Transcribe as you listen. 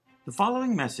The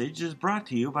following message is brought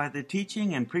to you by the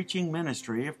teaching and preaching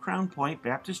ministry of Crown Point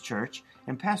Baptist Church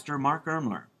and Pastor Mark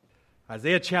Ermler.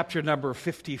 Isaiah chapter number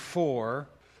 54,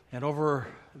 and over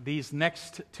these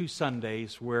next two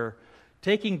Sundays, we're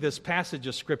taking this passage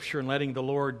of Scripture and letting the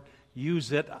Lord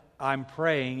use it, I'm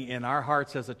praying, in our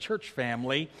hearts as a church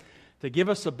family to give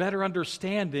us a better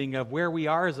understanding of where we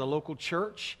are as a local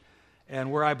church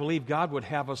and where I believe God would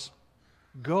have us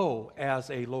go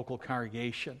as a local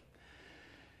congregation.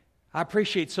 I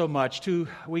appreciate so much. 2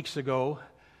 weeks ago,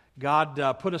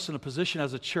 God put us in a position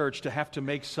as a church to have to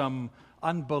make some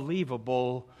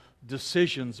unbelievable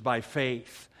decisions by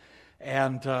faith.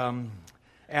 And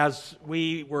as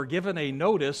we were given a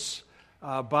notice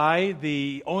by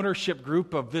the ownership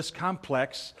group of this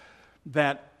complex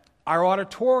that our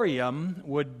auditorium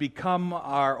would become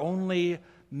our only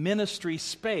ministry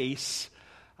space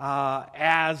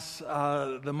as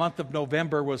the month of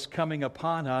November was coming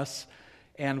upon us,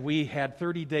 and we had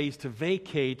 30 days to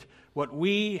vacate what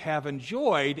we have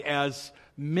enjoyed as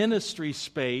ministry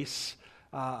space,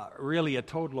 really a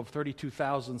total of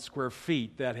 32,000 square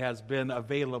feet that has been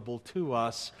available to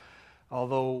us,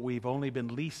 although we've only been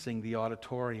leasing the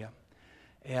auditorium.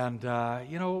 And,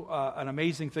 an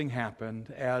amazing thing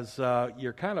happened as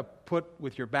you're kind of put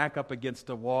with your back up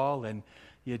against a wall and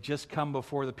you just come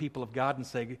before the people of God and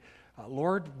say,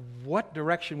 Lord, what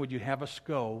direction would you have us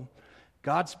go?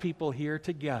 God's people here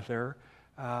together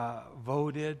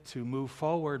voted to move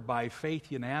forward by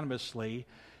faith unanimously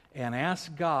and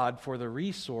ask God for the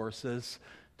resources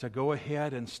to go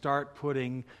ahead and start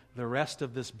putting the rest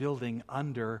of this building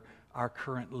under our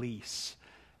current lease.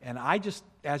 And I just,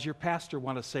 as your pastor,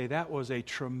 want to say that was a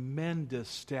tremendous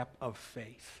step of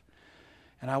faith.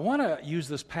 And I want to use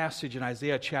this passage in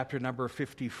Isaiah chapter number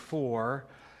 54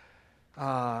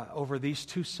 over these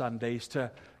two Sundays to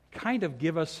kind of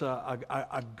give us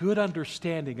a good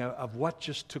understanding of what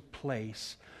just took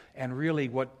place and really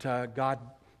what God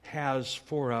has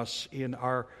for us in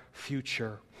our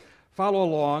future. Follow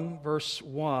along, verse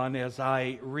 1, as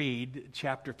I read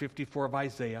chapter 54 of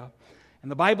Isaiah.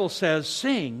 And the Bible says,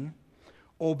 "Sing,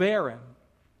 O barren,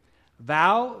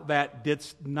 thou that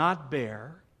didst not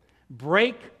bear,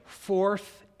 break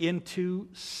forth into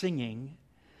singing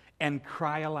and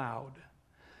cry aloud.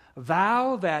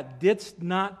 Thou that didst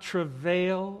not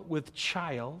travail with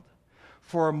child,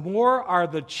 for more are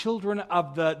the children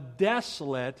of the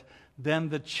desolate than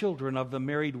the children of the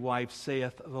married wife,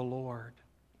 saith the Lord."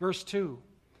 Verse 2,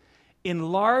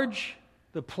 "Enlarge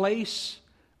the place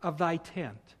of thy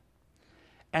tent,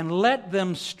 and let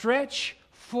them stretch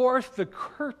forth the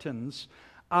curtains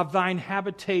of thine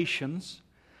habitations.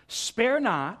 Spare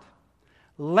not,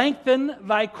 lengthen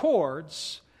thy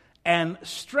cords, and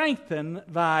strengthen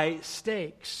thy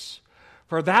stakes.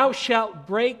 For thou shalt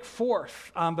break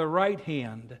forth on the right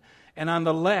hand and on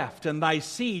the left, and thy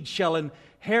seed shall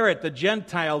inherit the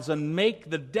Gentiles and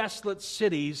make the desolate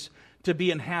cities to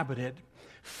be inhabited.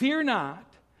 Fear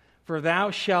not, for thou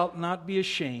shalt not be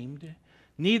ashamed,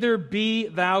 neither be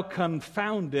thou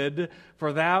confounded,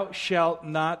 for thou shalt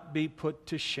not be put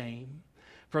to shame.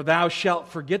 For thou shalt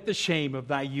forget the shame of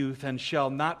thy youth, and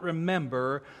shalt not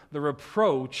remember the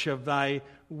reproach of thy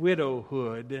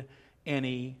widowhood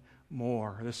any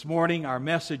more." This morning, our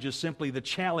message is simply the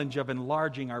challenge of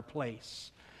enlarging our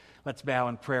place. Let's bow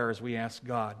in prayer as we ask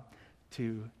God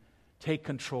to take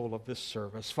control of this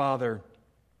service. Father,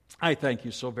 I thank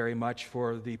you so very much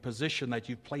for the position that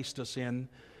you've placed us in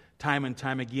time and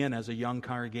time again as a young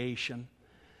congregation.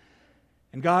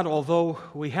 And God, although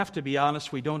we have to be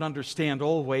honest, we don't understand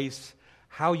always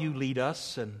how you lead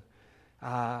us and,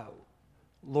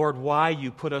 Lord, why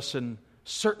you put us in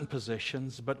certain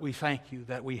positions, but we thank you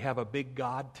that we have a big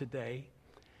God today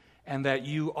and that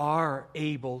you are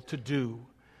able to do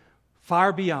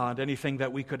far beyond anything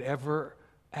that we could ever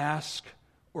ask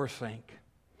or think.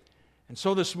 And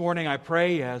so this morning I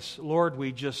pray as, Lord,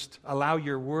 we just allow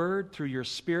your word through your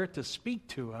Spirit to speak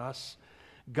to us,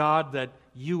 God, that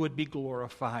you would be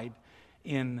glorified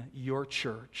in your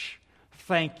church.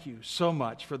 Thank you so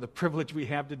much for the privilege we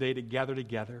have today to gather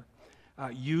together.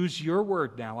 Use your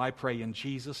word now, I pray in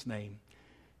Jesus' name.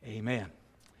 Amen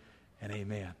and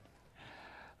amen.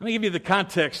 Let me give you the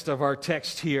context of our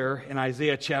text here in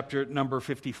Isaiah chapter number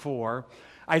 54.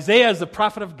 Isaiah is the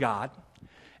prophet of God,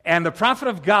 and the prophet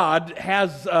of God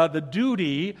has the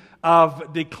duty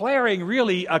of declaring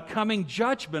really a coming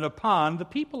judgment upon the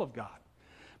people of God.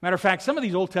 Matter of fact, some of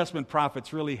these Old Testament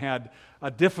prophets really had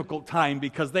a difficult time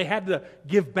because they had to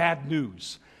give bad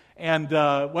news. And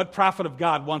what prophet of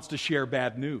God wants to share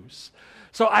bad news?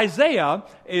 So Isaiah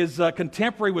is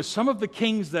contemporary with some of the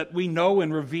kings that we know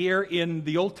and revere in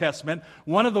the Old Testament.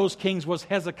 One of those kings was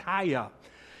Hezekiah.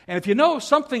 And if you know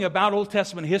something about Old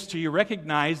Testament history, you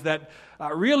recognize that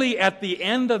really at the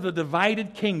end of the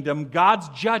divided kingdom, God's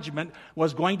judgment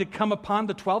was going to come upon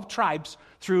the 12 tribes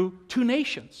through two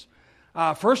nations.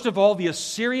 First of all, the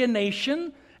Assyrian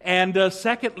nation, and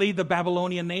secondly, the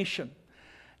Babylonian nation.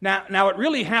 Now, it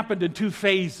really happened in two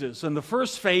phases, and the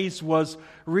first phase was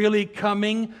really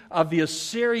coming of the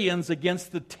Assyrians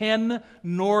against the 10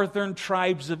 northern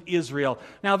tribes of Israel.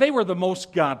 Now, they were the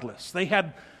most godless. They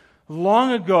had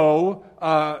long ago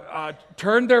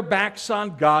turned their backs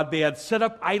on God. They had set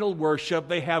up idol worship.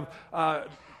 They have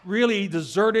really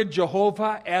deserted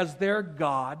Jehovah as their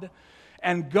God.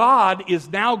 And God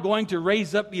is now going to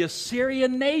raise up the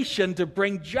Assyrian nation to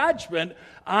bring judgment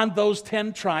on those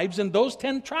 10 tribes. And those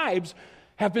 10 tribes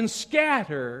have been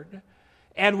scattered.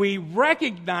 And we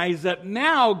recognize that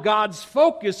now God's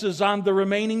focus is on the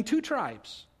remaining 2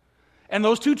 tribes. And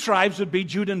those 2 tribes would be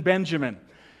Judah and Benjamin.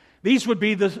 These would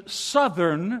be the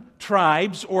southern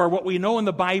tribes, or what we know in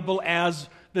the Bible as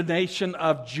the nation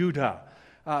of Judah.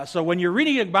 So when you're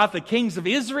reading about the kings of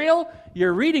Israel,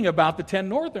 you're reading about the 10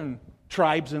 northern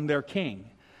tribes and their king.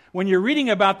 When you're reading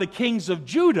about the kings of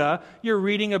Judah, you're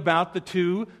reading about the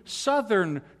 2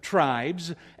 southern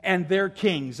tribes and their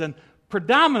kings. And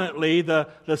predominantly,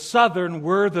 the southern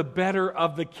were the better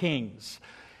of the kings.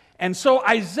 And so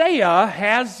Isaiah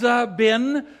has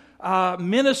been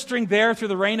ministering there through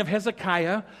the reign of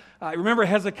Hezekiah. Remember,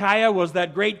 Hezekiah was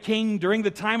that great king during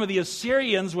the time of the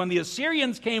Assyrians. When the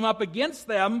Assyrians came up against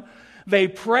them, they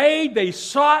prayed, they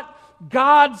sought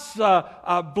God's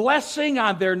blessing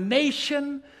on their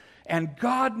nation, and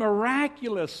God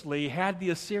miraculously had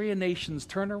the Assyrian nations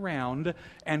turn around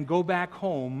and go back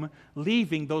home,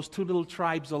 leaving those 2 little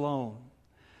tribes alone.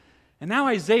 And now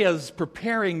Isaiah is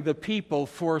preparing the people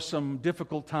for some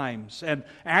difficult times, and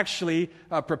actually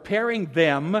preparing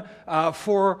them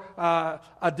for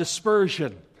a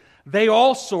dispersion. They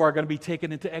also are going to be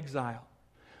taken into exile.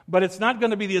 But it's not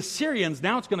going to be the Assyrians,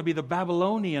 now it's going to be the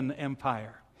Babylonian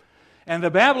Empire. And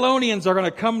the Babylonians are going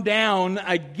to come down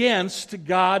against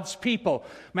God's people.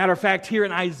 Matter of fact, here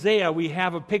in Isaiah, we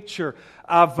have a picture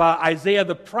of Isaiah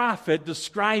the prophet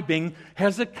describing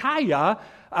Hezekiah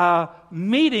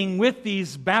meeting with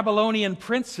these Babylonian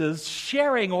princes,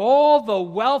 sharing all the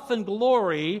wealth and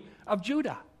glory of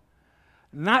Judah,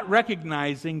 not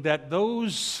recognizing that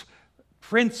those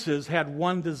princes had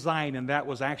one design, and that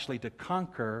was actually to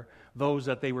conquer those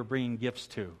that they were bringing gifts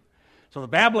to. So the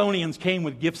Babylonians came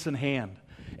with gifts in hand.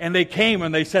 And they came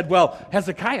and they said, well,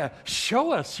 Hezekiah,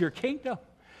 show us your kingdom.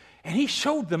 And he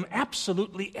showed them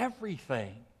absolutely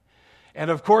everything. And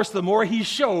of course, the more he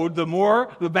showed, the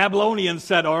more the Babylonians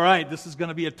said, all right, this is going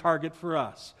to be a target for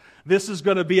us. This is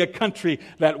going to be a country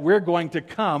that we're going to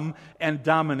come and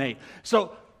dominate.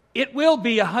 So it will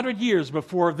be 100 years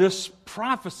before this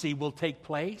prophecy will take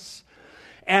place.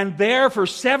 And there, for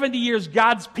 70 years,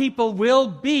 God's people will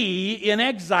be in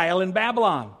exile in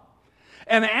Babylon.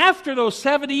 And after those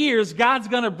 70 years, God's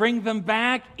going to bring them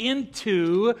back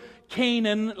into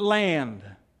Canaan land.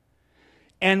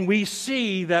 And we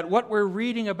see that what we're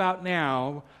reading about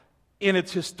now, in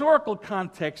its historical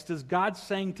context, is God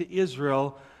saying to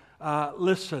Israel,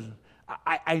 listen,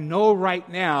 I know right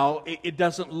now it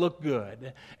doesn't look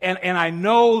good. And I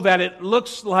know that it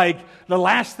looks like the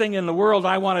last thing in the world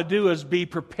I want to do is be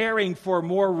preparing for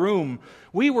more room.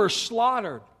 We were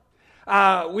slaughtered.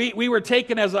 We were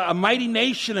taken as a mighty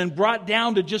nation and brought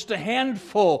down to just a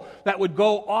handful that would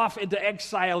go off into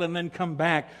exile and then come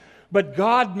back. But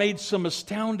God made some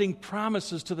astounding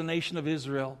promises to the nation of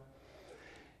Israel.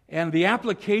 And the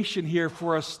application here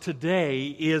for us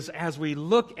today is, as we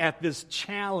look at this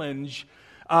challenge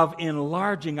of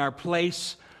enlarging our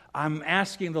place, I'm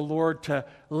asking the Lord to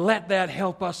let that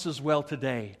help us as well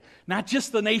today. Not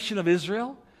just the nation of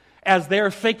Israel, as they're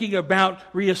thinking about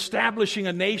reestablishing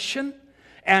a nation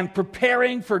and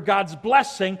preparing for God's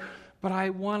blessing, but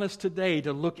I want us today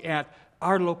to look at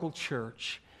our local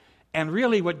church and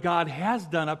really what God has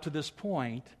done up to this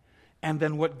point, and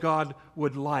then what God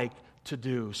would like to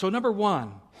do. So number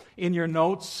 1, in your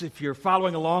notes, if you're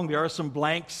following along, there are some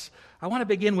blanks. I want to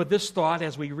begin with this thought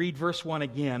as we read verse 1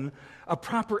 again. A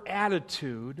proper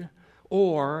attitude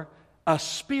or a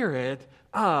spirit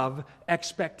of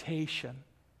expectation.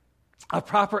 A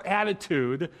proper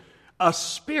attitude, a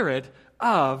spirit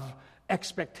of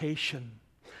expectation.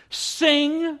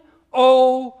 Sing,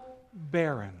 O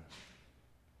barren.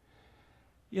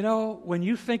 You know, when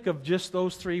you think of just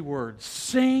those 3 words,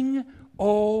 sing,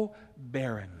 O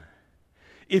barren.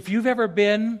 If you've ever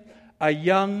been a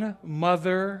young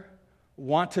mother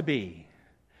want to be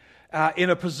in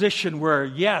a position where,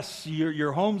 yes,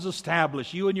 your home's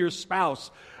established, you and your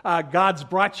spouse, God's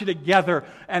brought you together,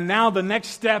 and now the next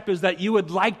step is that you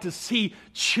would like to see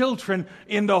children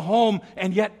in the home,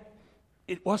 and yet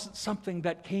it wasn't something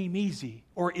that came easy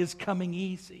or is coming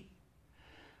easy.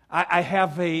 I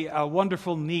have a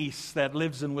wonderful niece that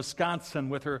lives in Wisconsin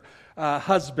with her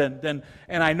husband, and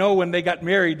I know when they got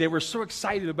married, they were so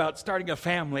excited about starting a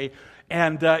family,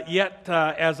 and yet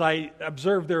as I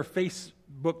observed their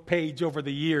Facebook page over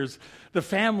the years, the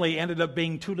family ended up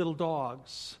being 2 little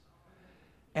dogs,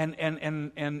 and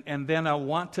then a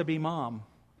want-to-be mom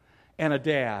and a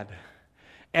dad,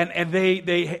 and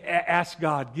they asked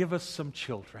God, give us some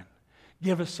children,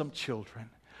 give us some children.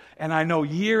 And I know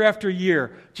year after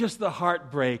year, just the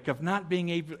heartbreak of not being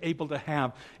able to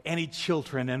have any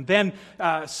children. And then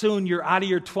soon you're out of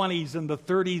your 20s and the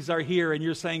 30s are here and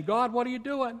you're saying, God, what are you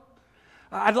doing?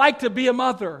 I'd like to be a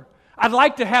mother. I'd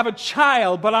like to have a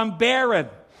child, but I'm barren.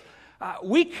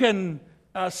 We can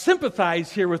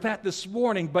sympathize here with that this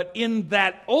morning, but in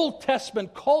that Old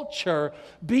Testament culture,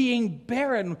 being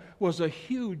barren was a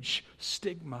huge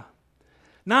stigma.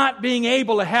 Not being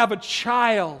able to have a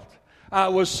child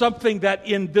was something that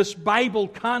in this Bible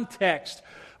context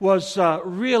was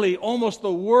really almost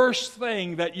the worst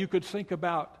thing that you could think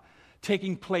about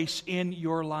taking place in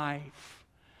your life.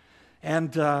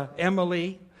 And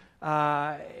Emily,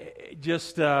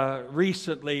 just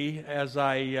recently, as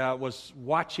I was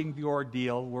watching the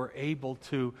ordeal, were able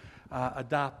to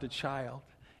adopt a child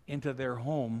into their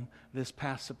home this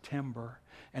past September.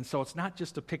 And so it's not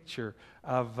just a picture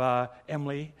of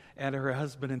Emily and her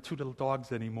husband and 2 little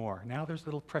dogs anymore. Now there's a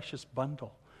little precious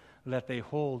bundle that they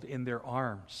hold in their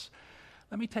arms.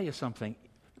 Let me tell you something.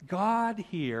 God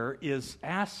here is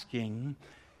asking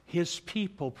His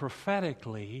people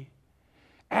prophetically,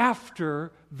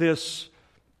 after this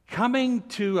coming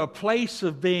to a place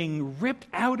of being ripped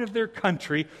out of their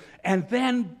country and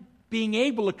then being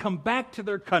able to come back to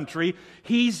their country,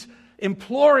 He's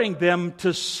imploring them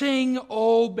to sing,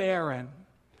 O barren.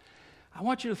 I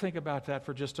want you to think about that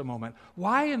for just a moment.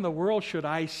 Why in the world should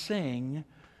I sing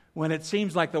when it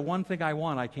seems like the one thing I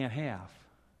want I can't have?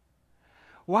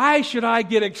 Why should I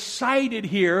get excited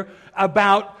here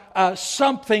about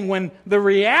something when the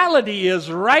reality is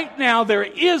right now there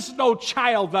is no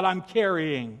child that I'm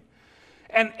carrying?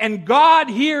 And God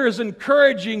here is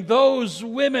encouraging those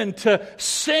women to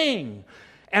sing.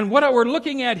 And what we're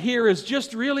looking at here is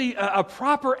just really a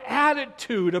proper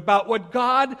attitude about what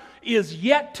God is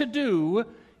yet to do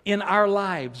in our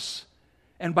lives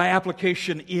and by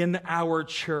application in our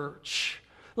church.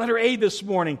 Letter A this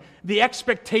morning, the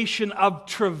expectation of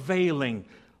travailing.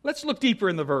 Let's look deeper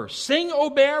in the verse. Sing, O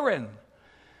barren,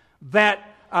 that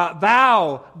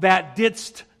thou that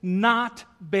didst not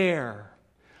bear.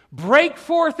 Break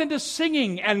forth into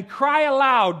singing and cry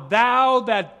aloud, thou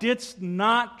that didst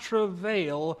not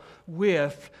travail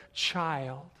with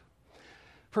child.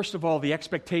 First of all, the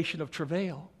expectation of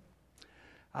travail.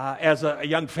 As a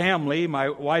young family, my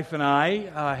wife and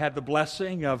I had the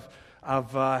blessing of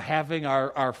having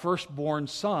our firstborn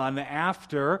son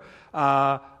after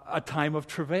a time of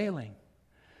travailing.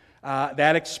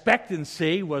 That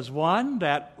expectancy was one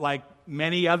that, like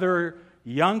many other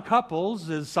young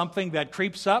couples, is something that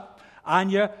creeps up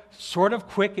on you sort of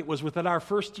quick. It was within our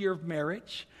first year of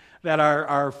marriage that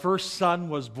our first son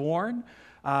was born.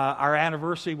 Our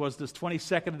anniversary was this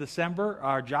 22nd of December.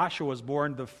 Our Joshua was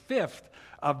born the 5th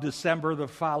of December the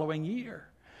following year.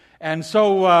 And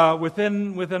so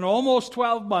within almost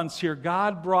 12 months here,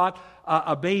 God brought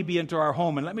a baby into our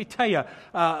home. And let me tell you,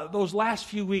 those last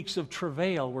few weeks of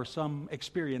travail were some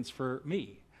experience for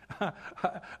me,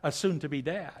 a soon-to-be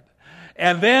dad.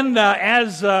 And then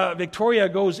as Victoria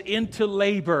goes into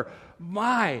labor,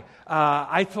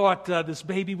 I thought this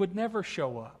baby would never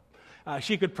show up.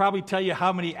 She could probably tell you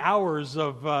how many hours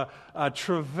of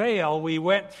travail we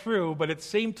went through, but it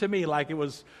seemed to me like it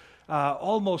was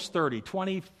almost 30,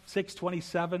 26,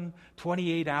 27,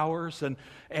 28 hours.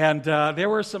 And there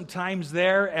were some times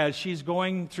there as she's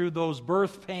going through those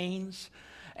birth pains,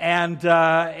 and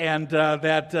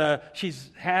that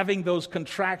she's having those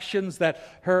contractions that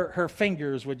her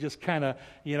fingers would just kind of,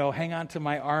 hang on to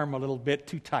my arm a little bit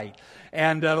too tight.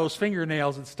 And those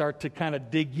fingernails would start to kind of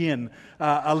dig in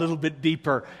a little bit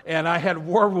deeper. And I had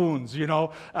war wounds,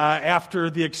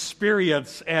 after the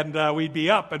experience. And we'd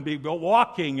be up and be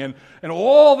walking and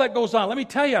all that goes on. Let me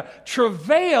tell you,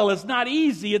 travail is not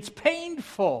easy. It's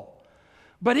painful.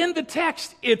 But in the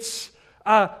text, it's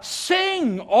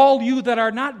sing, all you that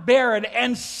are not barren,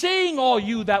 and sing, all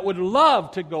you that would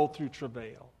love to go through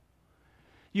travail.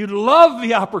 You'd love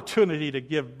the opportunity to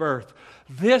give birth.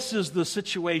 This is the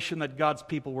situation that God's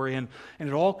people were in, and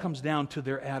it all comes down to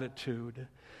their attitude.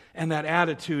 And that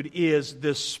attitude is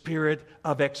this spirit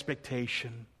of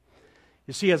expectation.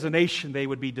 You see, as a nation, they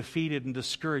would be defeated and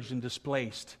discouraged and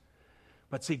displaced.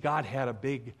 But see, God had a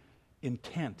big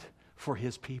intent for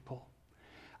His people.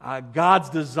 God's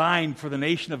design for the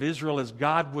nation of Israel is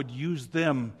God would use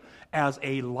them as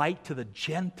a light to the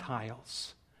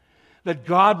Gentiles. That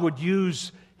God would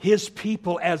use His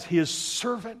people as His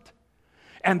servant.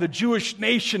 And the Jewish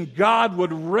nation God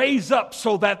would raise up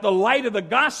so that the light of the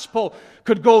gospel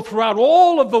could go throughout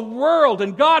all of the world.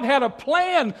 And God had a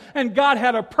plan and God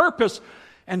had a purpose.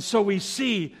 And so we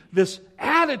see this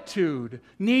attitude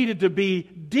needed to be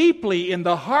deeply in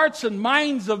the hearts and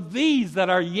minds of these that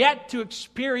are yet to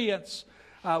experience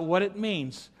what it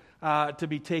means to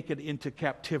be taken into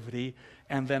captivity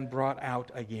and then brought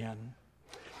out again.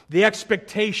 The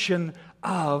expectation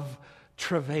of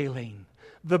travailing,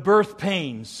 the birth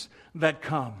pains that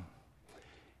come.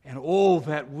 And oh,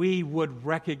 that we would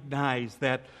recognize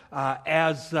that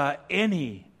as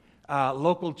any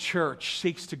local church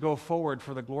seeks to go forward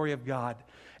for the glory of God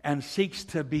and seeks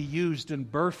to be used in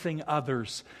birthing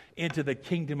others into the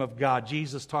kingdom of God.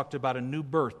 Jesus talked about a new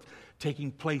birth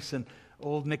taking place in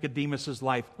old Nicodemus'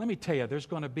 life. Let me tell you, there's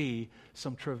going to be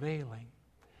some travailing.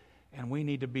 And we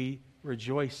need to be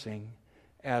rejoicing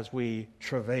as we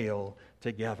travail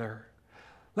together.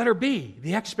 Letter B,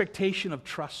 the expectation of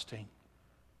trusting.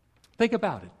 Think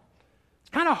about it. It's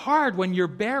kind of hard when you're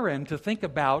barren to think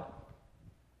about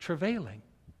travailing.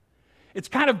 It's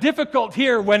kind of difficult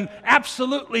here when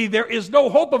absolutely there is no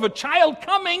hope of a child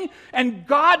coming and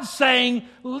God's saying,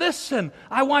 listen,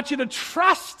 I want you to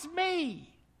trust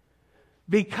me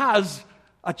because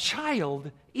a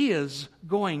child is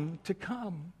going to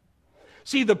come.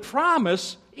 See, the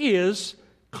promise is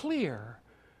clear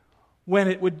when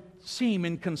it would seem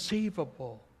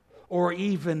inconceivable or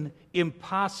even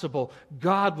impossible.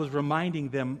 God was reminding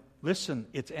them, listen,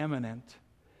 it's imminent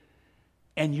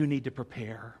and you need to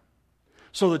prepare.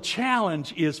 So the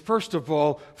challenge is, first of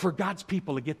all, for God's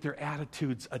people to get their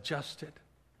attitudes adjusted.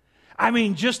 I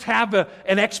mean, just have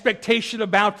an expectation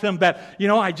about them that,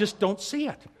 I just don't see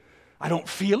it. I don't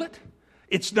feel it.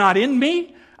 It's not in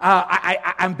me.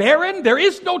 I'm barren. There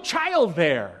is no child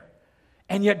there.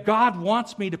 And yet God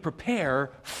wants me to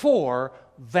prepare for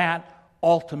that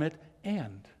ultimate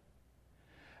end.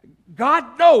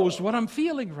 God knows what I'm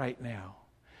feeling right now.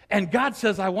 And God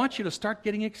says, I want you to start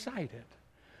getting excited.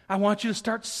 I want you to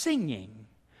start singing.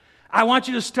 I want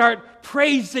you to start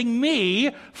praising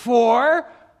me for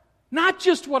not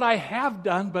just what I have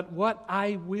done, but what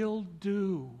I will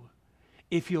do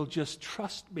if you'll just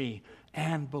trust me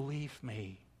and believe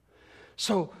me.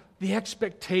 So the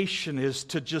expectation is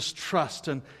to just trust,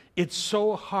 and it's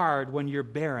so hard when you're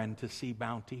barren to see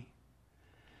bounty.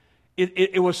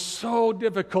 It was so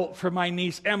difficult for my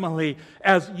niece Emily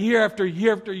as year after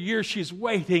year after year she's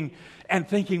waiting and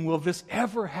thinking, will this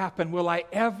ever happen? Will I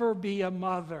ever be a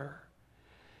mother?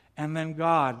 And then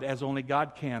God, as only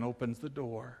God can, opens the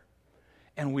door.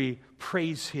 And we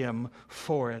praise Him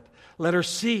for it. Letter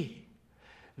C,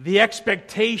 the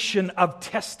expectation of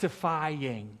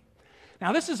testifying.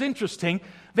 Now this is interesting.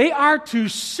 They are to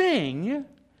sing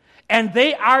and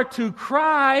they are to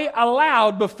cry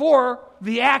aloud before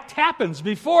the act happens,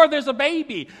 before there's a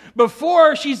baby,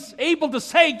 before she's able to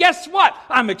say, guess what?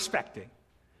 I'm expecting.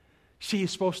 She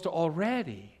is supposed to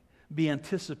already be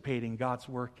anticipating God's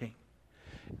working.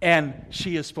 And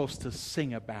she is supposed to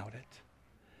sing about it.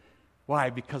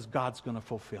 Why? Because God's going to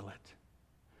fulfill it.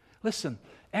 Listen,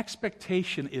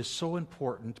 expectation is so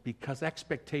important because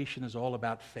expectation is all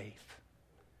about faith.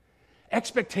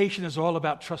 Expectation is all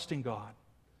about trusting God.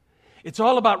 It's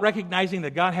all about recognizing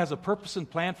that God has a purpose and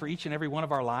plan for each and every one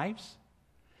of our lives.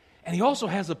 And He also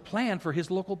has a plan for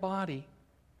His local body.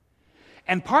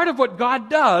 And part of what God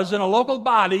does in a local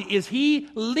body is He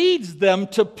leads them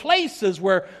to places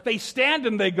where they stand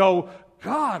and they go,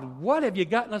 God, what have you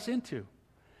gotten us into?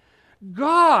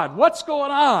 God, what's going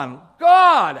on?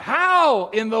 God, how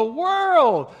in the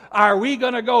world are we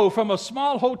going to go from a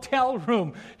small hotel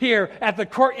room here at the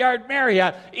Courtyard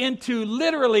Marriott into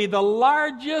literally the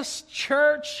largest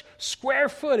church square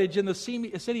footage in the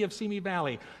city of Simi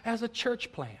Valley as a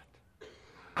church plant?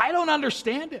 I don't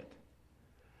understand it.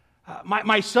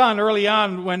 My son, early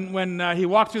on, when he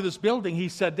walked through this building, he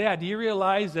said, Dad, do you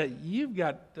realize that you've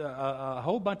got a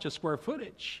whole bunch of square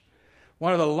footage?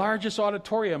 One of the largest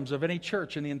auditoriums of any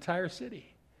church in the entire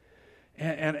city.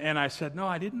 And I said, no,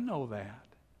 I didn't know that.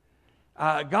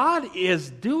 God is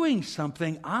doing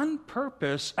something on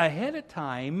purpose ahead of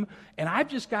time, and I've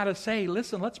just got to say,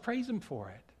 listen, let's praise Him for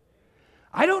it.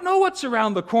 I don't know what's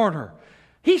around the corner.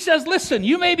 He says, listen,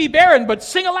 you may be barren, but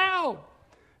sing aloud.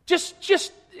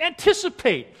 Just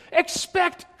anticipate.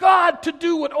 Expect God to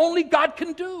do what only God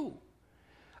can do.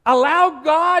 Allow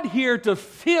God here to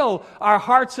fill our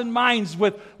hearts and minds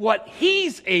with what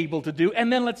He's able to do,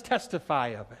 and then let's testify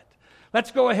of it.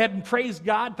 Let's go ahead and praise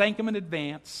God, thank Him in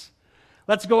advance.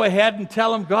 Let's go ahead and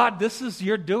tell Him, God, this is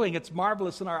your doing. It's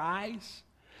marvelous in our eyes.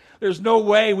 There's no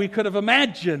way we could have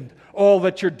imagined all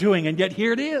that you're doing, and yet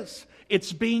here it is.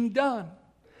 It's being done.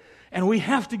 And we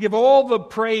have to give all the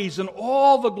praise and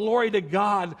all the glory to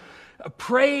God.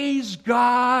 Praise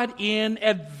God in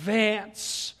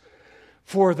advance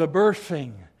for the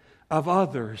birthing of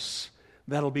others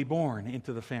that'll be born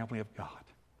into the family of God.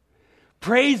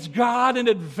 Praise God in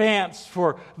advance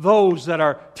for those that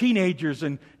are teenagers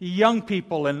and young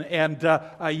people and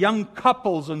young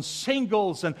couples and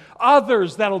singles and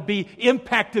others that'll be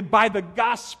impacted by the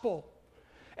gospel.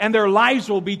 And their lives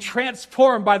will be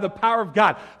transformed by the power of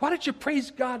God. Why don't you praise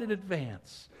God in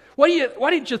advance? Why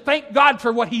didn't you thank God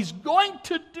for what He's going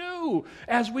to do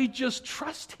as we just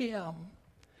trust Him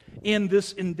in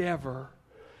this endeavor?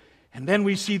 And then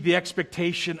we see the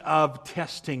expectation of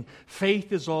testing.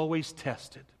 Faith is always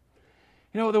tested.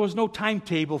 You know, there was no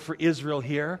timetable for Israel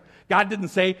here. God didn't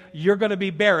say, you're going to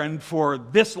be barren for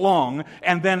this long,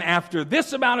 and then after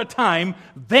this amount of time,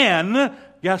 then,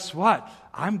 guess what?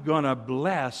 I'm going to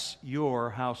bless your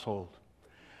household.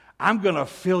 I'm going to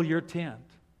fill your tent.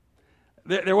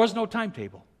 There was no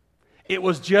timetable. It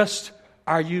was just,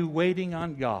 are you waiting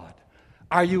on God?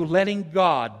 Are you letting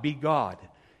God be God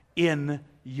in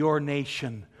your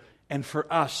nation and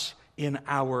for us in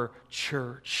our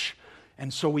church?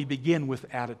 And so we begin with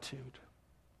attitude.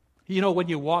 You know, when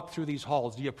you walk through these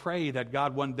halls, do you pray that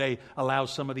God one day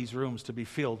allows some of these rooms to be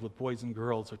filled with boys and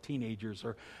girls or teenagers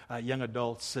or young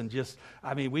adults? And just,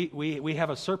 I mean, we have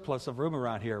a surplus of room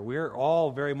around here. We're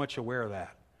all very much aware of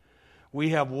that. We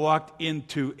have walked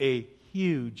into a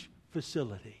huge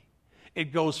facility.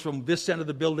 It goes from this end of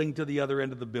the building to the other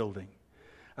end of the building.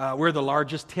 We're the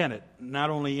largest tenant, not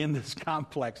only in this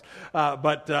complex,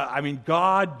 but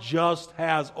God just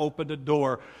has opened a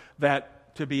door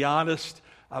that, to be honest,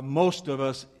 most of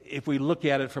us, if we look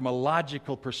at it from a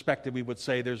logical perspective, we would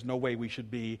say there's no way we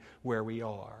should be where we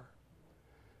are.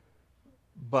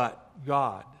 But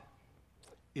God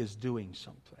is doing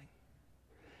something.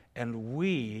 And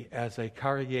we, as a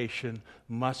congregation,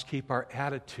 must keep our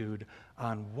attitude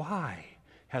on why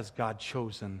has God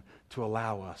chosen to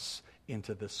allow us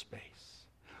into this space?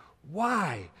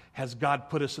 Why has God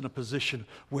put us in a position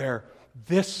where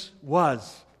this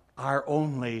was our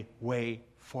only way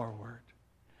forward?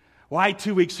 Why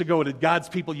 2 weeks ago did God's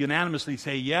people unanimously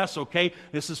say, yes, okay,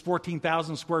 this is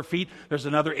 14,000 square feet, there's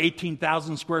another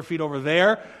 18,000 square feet over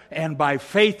there, and by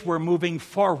faith we're moving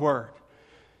forward?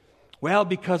 Well,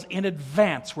 because in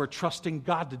advance we're trusting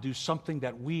God to do something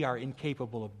that we are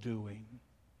incapable of doing.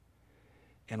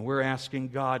 And we're asking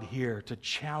God here to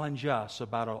challenge us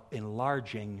about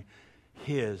enlarging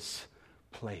His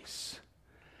place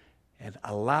and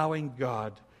allowing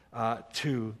God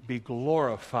to be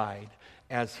glorified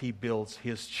as He builds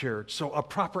His church. So a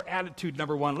proper attitude,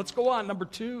 number one. Let's go on, number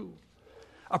two.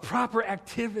 A proper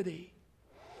activity.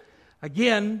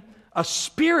 Again, a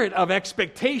spirit of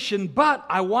expectation, but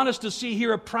I want us to see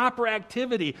here a proper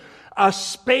activity. A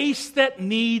space that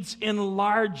needs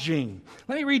enlarging.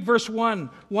 Let me read verse 1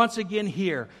 once again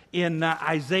here in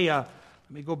Isaiah.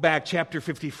 Let me go back, chapter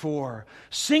 54.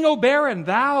 Sing, O barren,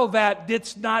 thou that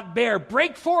didst not bear.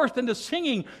 Break forth into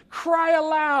singing. Cry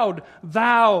aloud,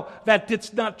 thou that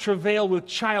didst not travail with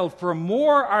child. For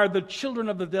more are the children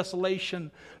of the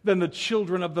desolation than the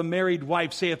children of the married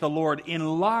wife, saith the Lord.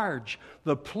 Enlarge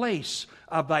the place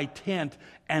of thy tent,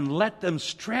 and let them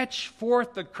stretch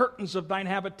forth the curtains of thine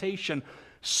habitation.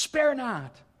 Spare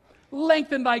not,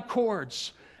 lengthen thy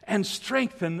cords, and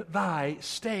strengthen thy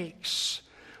stakes.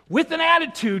 With an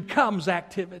attitude comes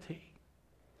activity.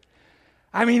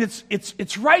 I mean,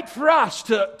 it's right for us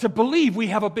to believe we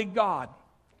have a big God.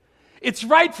 It's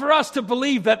right for us to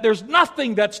believe that there's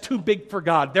nothing that's too big for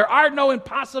God. There are no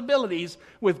impossibilities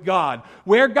with God.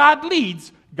 Where God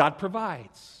leads, God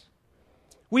provides.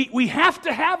 We have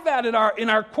to have that in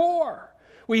our core.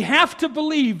 We have to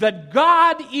believe that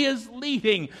God is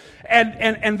leading,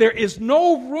 and there is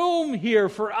no room here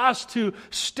for us to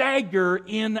stagger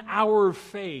in our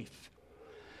faith.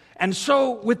 And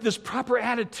so with this proper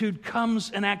attitude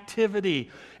comes an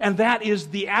activity, and that is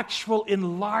the actual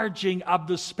enlarging of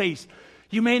the space.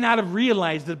 You may not have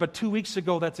realized it, but 2 weeks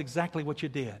ago, that's exactly what you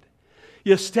did.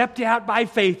 You stepped out by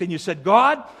faith and you said,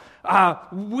 God,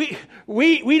 we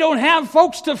don't have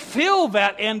folks to fill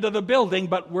that end of the building,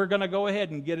 but we're going to go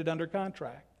ahead and get it under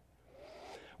contract.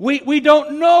 We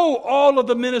don't know all of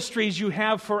the ministries you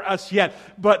have for us yet,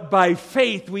 but by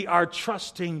faith we are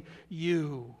trusting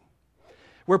you.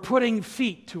 We're putting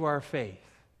feet to our faith.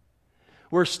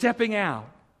 We're stepping out.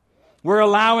 We're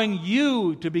allowing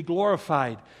you to be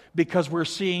glorified because we're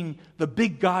seeing the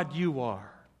big God you are.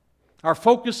 Our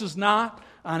focus is not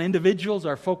on individuals.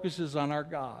 Our focus is on our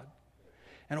God.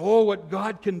 And oh, what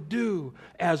God can do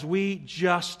as we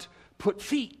just put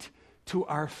feet to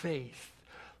our faith.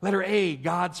 Letter A,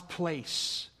 God's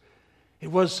place.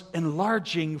 It was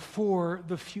enlarging for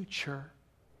the future.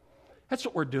 That's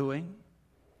what we're doing.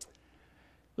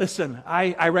 Listen,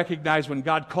 I recognize when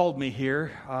God called me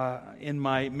here in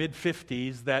my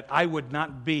mid-50s that I would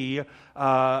not be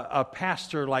a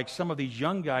pastor like some of these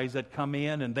young guys that come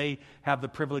in and they have the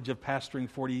privilege of pastoring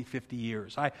 40, 50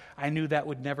 years. I knew that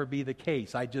would never be the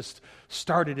case. I just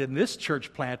started in this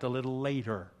church plant a little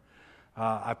later.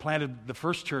 I planted the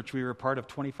first church we were a part of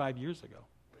 25 years ago.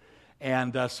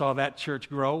 And saw that church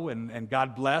grow and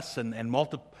God bless and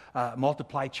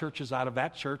multiply churches out of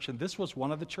that church. And this was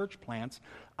one of the church plants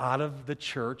out of the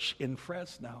church in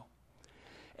Fresno.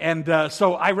 And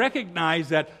so I recognize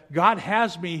that God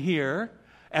has me here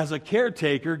as a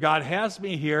caretaker. God has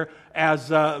me here as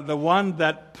the one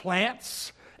that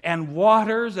plants and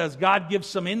waters as God gives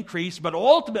some increase. But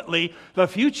ultimately, the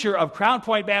future of Crown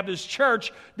Point Baptist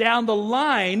Church down the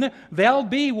line, there'll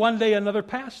be one day another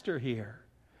pastor here.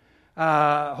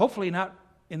 Hopefully not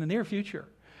in the near future.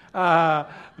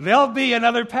 There'll be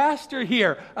another pastor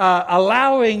here,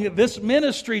 allowing this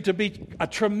ministry to be a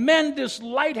tremendous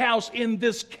lighthouse in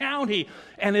this county,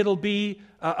 and it'll be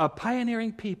a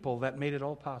pioneering people that made it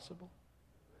all possible.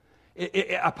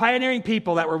 A pioneering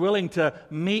people that were willing to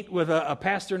meet with a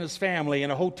pastor and his family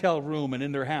in a hotel room and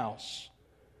in their house.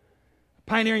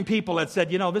 Pioneering people that said,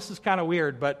 this is kind of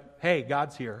weird, but hey,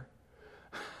 God's here.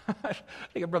 I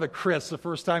think of Brother Chris, the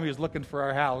first time he was looking for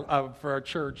our house, for our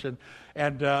church,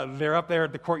 and they're up there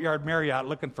at the Courtyard Marriott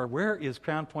looking for where is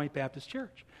Crown Point Baptist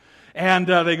Church. And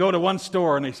they go to one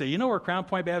store and they say, where Crown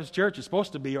Point Baptist Church is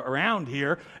supposed to be around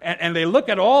here. And they look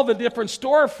at all the different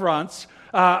storefronts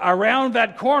around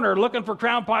that corner looking for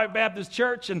Crown Point Baptist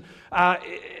Church, and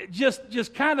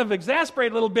just kind of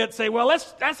exasperate a little bit, say, well,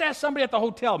 let's ask somebody at the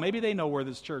hotel. Maybe they know where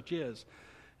this church is.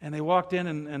 And they walked in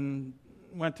and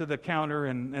went to the counter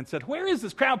and said, where is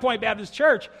this Crown Point Baptist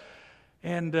Church?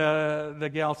 And the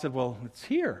gal said, well, it's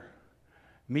here.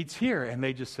 Meets here. And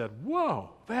they just said,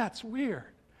 whoa, that's weird.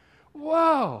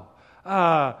 Whoa,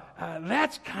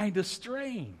 that's kind of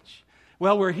strange.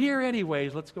 Well, we're here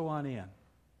anyways. Let's go on in.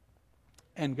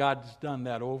 And God's done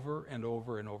that over and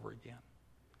over and over again.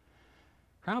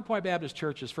 Crown Point Baptist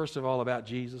Church is first of all about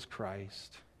Jesus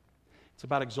Christ. It's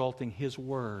about exalting His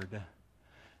Word.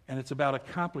 And it's about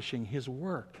accomplishing His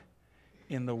work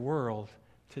in the world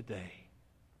today.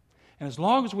 And as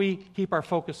long as we keep our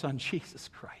focus on Jesus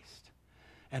Christ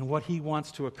and what He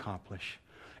wants to accomplish,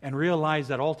 and realize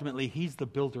that ultimately He's the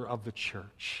builder of the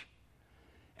church,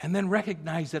 and then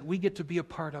recognize that we get to be a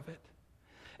part of it,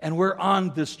 and we're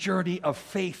on this journey of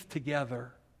faith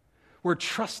together. We're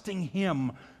trusting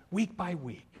Him week by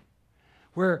week.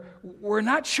 We're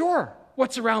not sure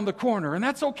what's around the corner, and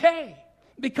that's okay.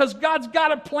 Because God's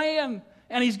got a plan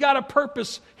and He's got a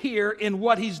purpose here in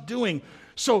what He's doing.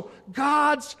 So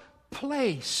God's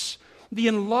place, the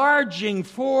enlarging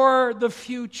for the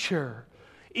future.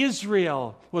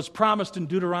 Israel was promised in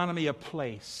Deuteronomy a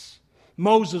place.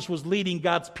 Moses was leading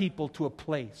God's people to a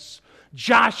place.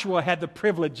 Joshua had the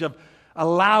privilege of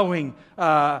allowing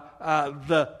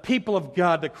the people of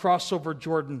God to cross over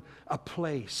Jordan a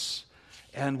place.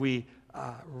 And we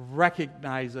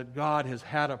recognize that God has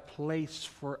had a place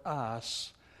for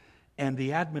us, and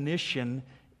the admonition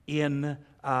in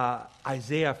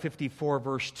Isaiah 54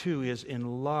 verse 2 is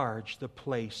enlarge the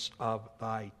place of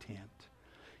thy tent.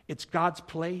 It's God's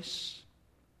place.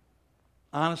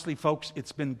 Honestly, folks,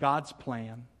 it's been God's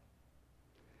plan,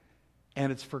 and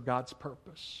it's for God's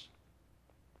purpose.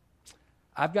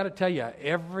 I've got to tell you,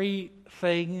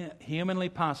 everything humanly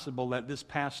possible that this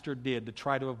pastor did to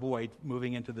try to avoid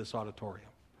moving into this auditorium.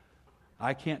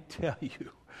 I can't tell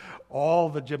you all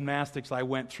the gymnastics I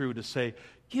went through to say,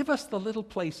 give us the little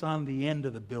place on the end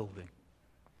of the building.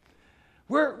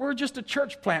 We're just a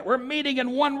church plant. We're meeting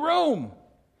in one room.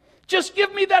 Just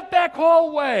give me that back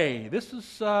hallway. This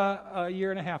is a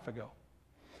year and a half ago.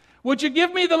 Would you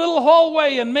give me the little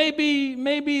hallway and maybe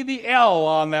the L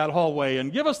on that hallway,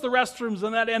 and give us the restrooms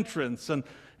and that entrance?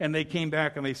 And they came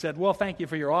back and they said, well, thank you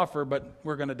for your offer, but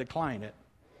we're going to decline it.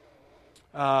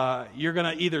 you're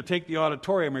going to either take the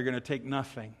auditorium or you're going to take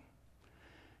nothing.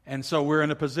 And so we're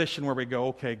in a position where we go,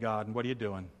 okay, God, what are you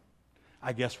doing?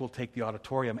 I guess we'll take the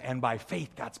auditorium. And by faith,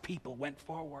 God's people went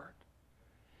forward.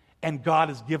 And God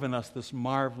has given us this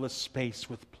marvelous space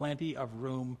with plenty of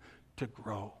room to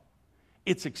grow.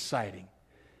 It's exciting.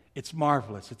 It's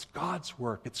marvelous. It's God's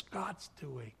work. It's God's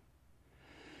doing.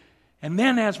 And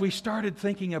then as we started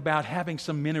thinking about having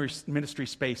some ministry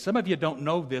space, some of you don't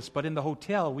know this, but in the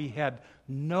hotel we had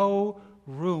no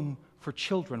room for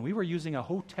children. We were using a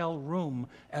hotel room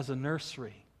as a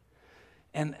nursery.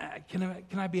 And can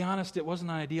I be honest, it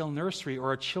wasn't an ideal nursery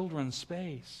or a children's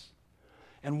space.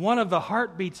 And one of the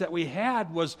heartbeats that we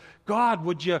had was, God,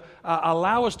 would you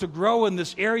allow us to grow in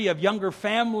this area of younger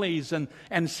families and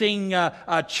seeing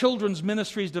children's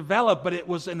ministries develop? But it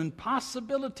was an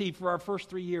impossibility for our first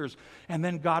 3 years. And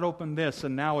then God opened this,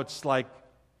 and now it's like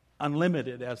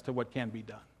unlimited as to what can be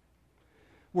done.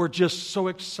 We're just so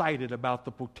excited about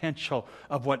the potential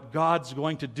of what God's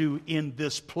going to do in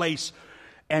this place.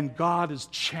 And God is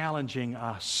challenging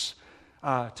us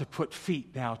to put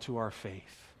feet now to our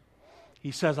faith. He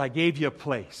says, I gave you a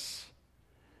place.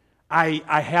 I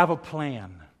have a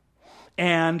plan.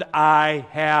 And I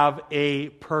have a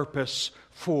purpose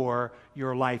for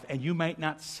your life. And you might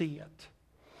not see it.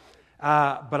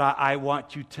 But I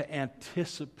want you to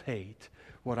anticipate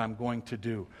what I'm going to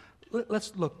do.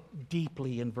 Let's look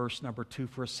deeply in verse number 2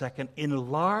 for a second.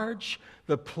 Enlarge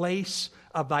the place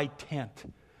of thy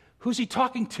tent. Who's he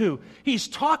talking to? He's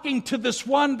talking to this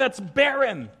one that's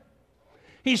barren.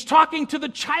 He's talking to the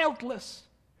childless.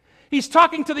 He's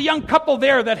talking to the young couple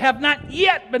there that have not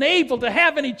yet been able to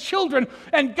have any children.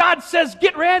 And God says,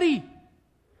 get ready.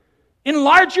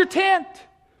 Enlarge your tent.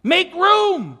 Make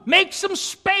room. Make some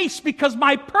space, because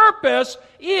my purpose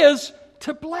is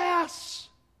to bless.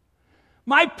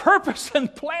 My purpose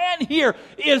and plan here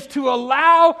is to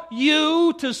allow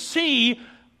you to see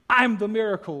I'm the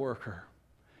miracle worker.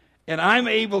 And I'm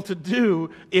able to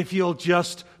do if you'll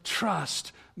just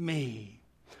trust me.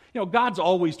 You know, God's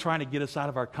always trying to get us out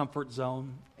of our comfort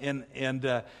zone. And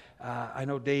I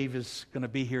know Dave is going to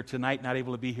be here tonight, not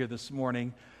able to be here this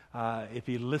morning. If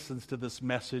he listens to this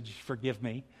message, forgive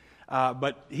me.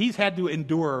 But he's had to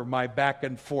endure my back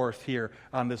and forth here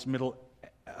on this middle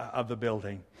of the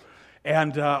building.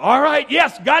 And, all right,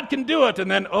 yes, God can do it.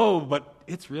 And then, but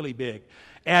it's really big.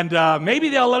 And maybe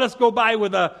they'll let us go by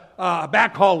with a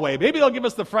back hallway. Maybe they'll give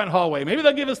us the front hallway. Maybe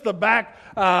they'll give us the back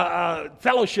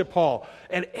fellowship hall.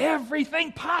 And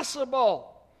everything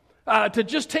possible to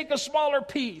just take a smaller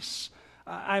piece.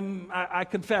 I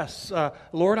confess,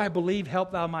 Lord, I believe,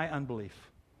 help thou my unbelief.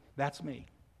 That's me.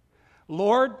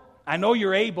 Lord, I know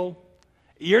you're able.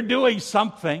 You're doing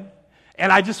something.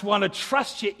 And I just want to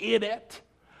trust you in it.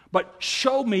 But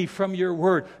show me from your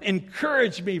word.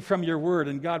 Encourage me from your word.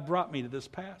 And God brought me to this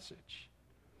passage.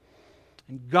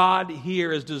 And God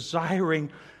here is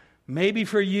desiring, maybe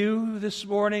for you this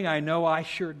morning, I know I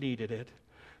sure needed it,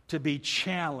 to be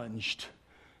challenged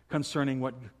concerning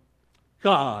what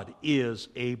God is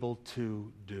able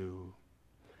to do.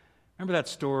 Remember that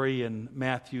story in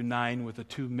Matthew 9 with the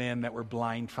two men that were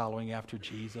blind following after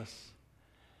Jesus?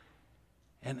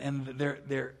 And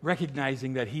they're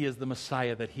recognizing that He is the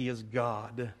Messiah, that He is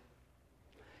God.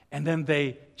 And then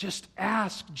they just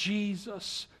ask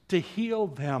Jesus to heal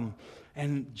them.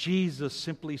 And Jesus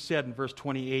simply said in verse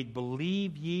 28,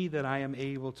 believe ye that I am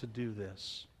able to do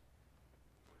this.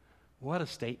 What a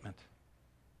statement.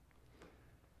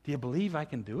 Do you believe I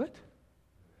can do it?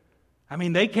 I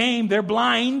mean, they came, they're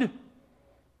blind.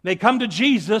 They come to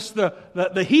Jesus,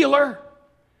 the healer.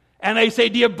 And they say,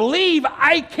 do you believe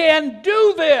I can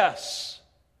do this?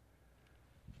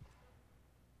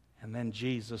 And then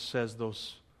Jesus says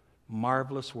those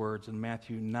marvelous words in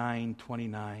Matthew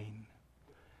 9:29.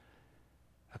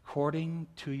 According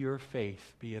to your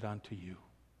faith be it unto you.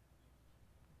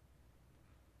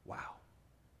 Wow.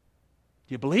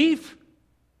 Do you believe?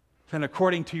 Then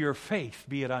according to your faith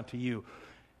be it unto you.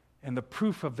 And the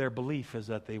proof of their belief is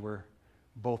that they were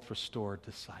both restored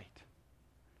to sight.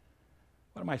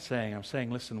 What am I saying? I'm saying,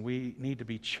 listen, we need to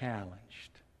be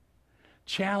challenged.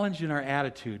 Challenged in our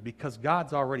attitude, because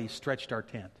God's already stretched our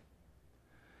tent.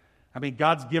 I mean,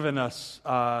 God's given us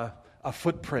a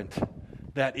footprint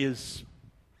that is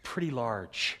pretty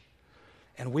large.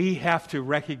 And we have to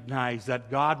recognize that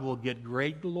God will get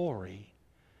great glory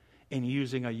in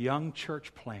using a young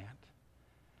church plant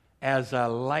as a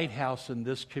lighthouse in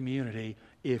this community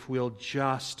if we'll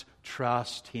just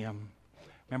trust Him.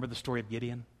 Remember the story of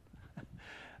Gideon?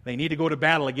 They need to go to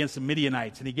battle against the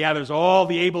Midianites, and he gathers all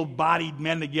the able-bodied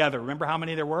men together. Remember how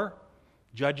many there were?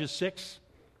 Judges 6,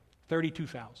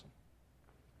 32,000.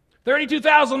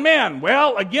 32,000 men.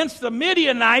 Well, against the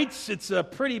Midianites, it's a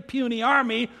pretty puny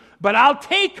army, but I'll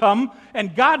take them.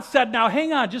 And God said, now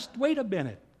hang on, just wait a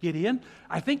minute, Gideon.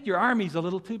 I think your army's a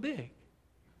little too big.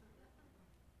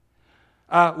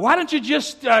 Why don't you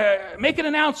just make an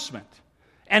announcement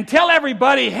and tell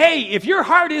everybody, hey, if your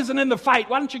heart isn't in the fight,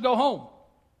 why don't you go home?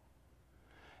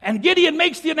 And Gideon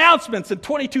makes the announcements, and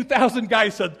 22,000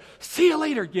 guys said, see you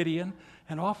later, Gideon.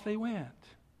 And off they went.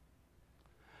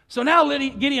 So now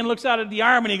Gideon looks out at the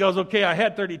army and he goes, okay, I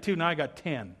had 32, now I got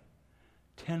 10.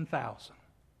 10,000.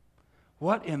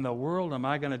 What in the world am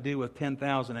I going to do with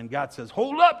 10,000? And God says,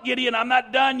 hold up, Gideon, I'm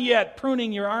not done yet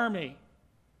pruning your army.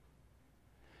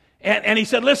 And he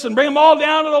said, listen, bring them all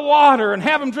down to the water and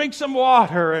have them drink some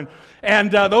water. And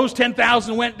those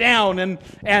 10,000 went down, and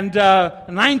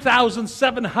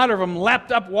 9,700 of them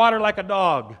lapped up water like a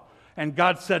dog. And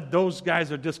God said, those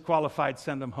guys are disqualified,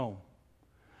 send them home.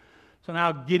 So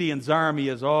now Gideon's army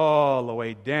is all the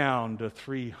way down to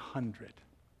 300.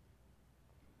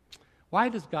 Why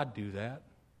does God do that?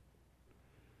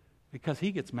 Because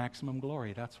he gets maximum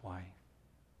glory, that's why.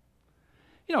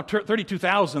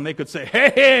 32,000, they could say,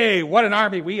 hey, what an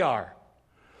army we are.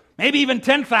 Maybe even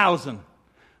 10,000,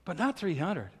 but not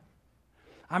 300.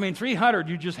 300,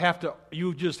 you just have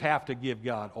to give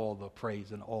God all the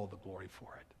praise and all the glory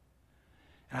for it.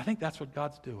 And I think that's what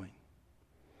God's doing.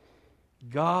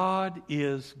 God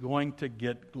is going to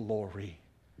get glory.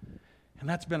 And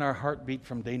that's been our heartbeat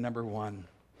from day number 1.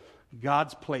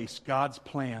 God's place, God's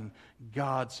plan,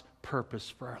 God's purpose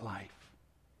for our life.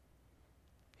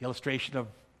 The illustration of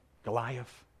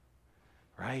Goliath,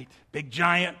 right? Big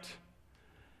giant.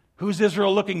 Who's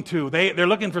Israel looking to? They're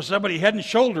looking for somebody head and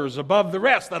shoulders above the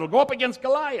rest that'll go up against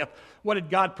Goliath. What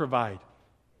did God provide?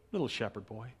 Little shepherd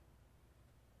boy.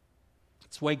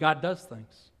 It's the way God does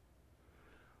things.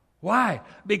 Why?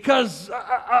 Because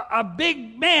a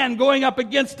big man going up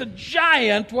against a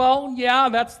giant, well, yeah,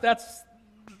 that's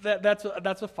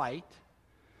a fight.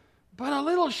 But a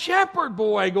little shepherd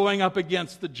boy going up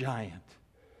against the giant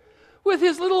with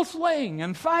his little sling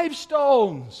and 5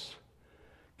 stones,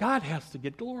 God has to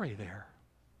get glory there.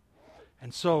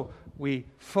 And so we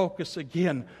focus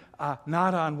again,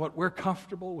 not on what we're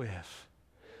comfortable with,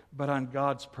 but on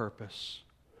God's purpose.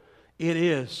 It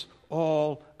is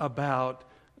all about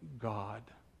God.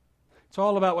 It's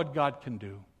all about what God can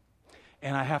do.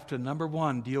 And I have to, number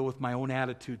 1, deal with my own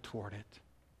attitude toward it.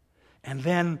 And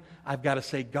then I've got to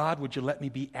say, God, would you let me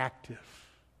be active?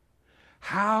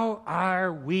 How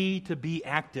are we to be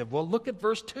active? Well, look at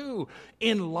verse 2.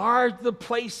 Enlarge the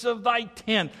place of thy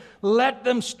tent. Let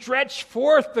them stretch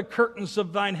forth the curtains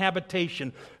of thine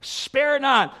habitation. Spare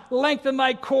not. Lengthen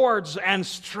thy cords and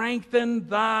strengthen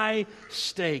thy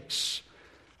stakes.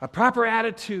 A proper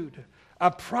attitude, a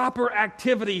proper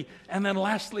activity, and then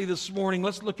lastly this morning,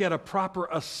 let's look at a proper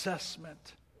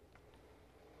assessment.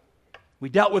 We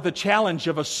dealt with the challenge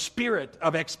of a spirit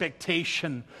of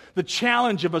expectation, the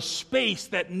challenge of a space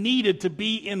that needed to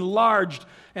be enlarged,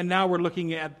 and now we're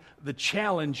looking at the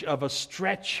challenge of a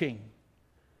stretching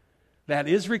that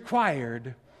is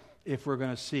required if we're going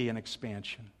to see an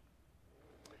expansion.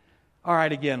 All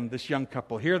right, again, this young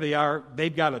couple, here they are,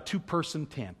 they've got a 2-person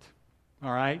tent,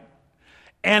 all right?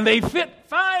 And they fit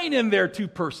fine in their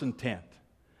 2-person tent.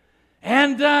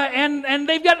 And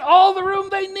they've got all the room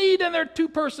they need in their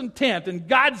 2-person tent. And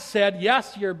God said,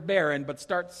 yes, you're barren, but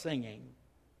start singing.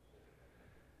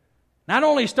 Not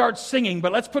only start singing,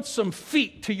 but let's put some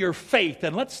feet to your faith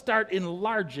and let's start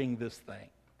enlarging this thing.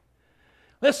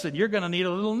 Listen, you're going to need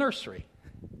a little nursery.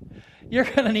 You're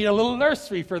going to need a little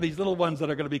nursery for these little ones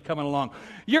that are going to be coming along.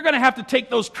 You're going to have to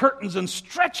take those curtains and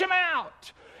stretch them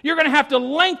out. You're going to have to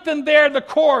lengthen the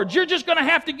cords. You're just going to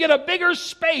have to get a bigger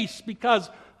space because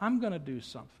I'm going to do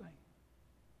something.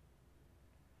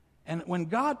 And when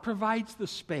God provides the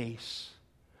space,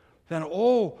 then,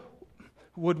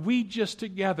 would we just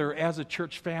together as a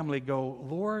church family go,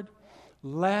 Lord,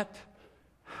 let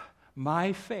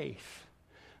my faith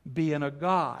be in a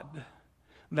God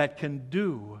that can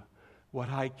do what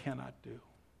I cannot do.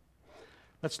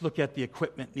 Let's look at the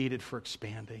equipment needed for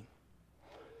expanding.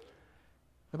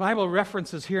 The Bible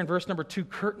references here in verse number 2,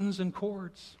 curtains and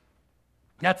cords.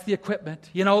 That's the equipment.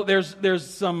 There's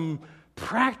some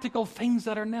practical things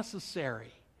that are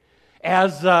necessary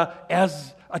as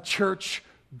a church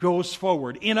goes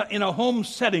forward. In a home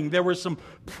setting, there were some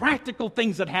practical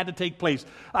things that had to take place.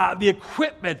 The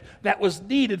equipment that was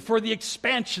needed for the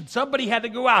expansion. Somebody had to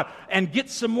go out and get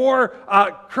some more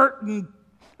curtain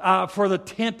for the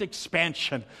tent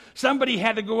expansion. Somebody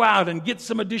had to go out and get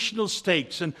some additional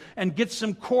stakes and get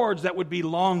some cords that would be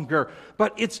longer.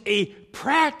 But it's a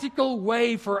practical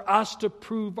way for us to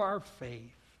prove our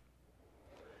faith.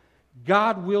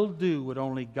 God will do what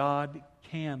only God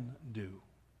can do.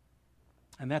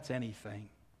 And that's anything.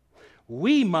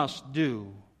 We must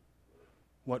do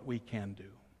what we can do.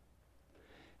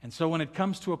 And so when it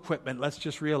comes to equipment, let's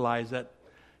just realize that,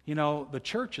 the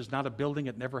church is not a building.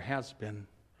 It never has been.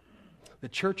 The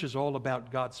church is all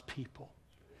about God's people.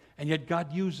 And yet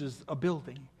God uses a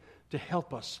building to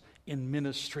help us in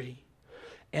ministry.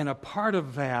 And a part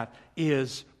of that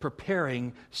is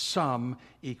preparing some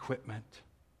equipment.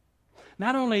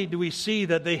 Not only do we see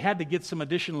that they had to get some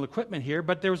additional equipment here,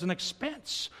 but there was an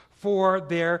expense for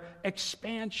their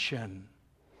expansion.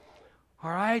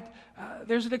 All right?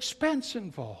 There's an expense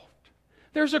involved.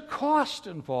 There's a cost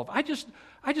involved. I just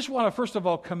want to, first of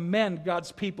all, commend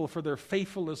God's people for their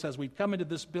faithfulness as we come into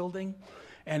this building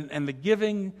and the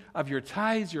giving of your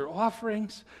tithes, your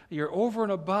offerings, your over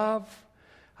and above.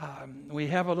 We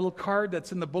have a little card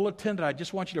that's in the bulletin that I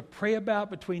just want you to pray about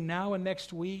between now and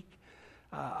next week.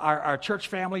 Our church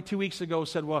family 2 weeks ago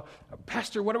said, well,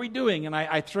 Pastor, what are we doing? And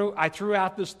I threw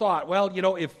out this thought. Well,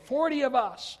 if 40 of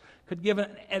us could give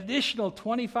an additional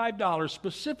 $25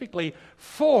 specifically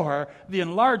for the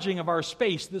enlarging of our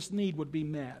space, this need would be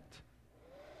met.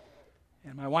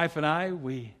 And my wife and I,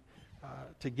 we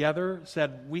together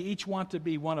said we each want to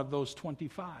be one of those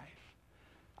 25.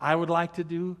 I would like to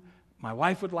do, my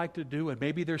wife would like to do, and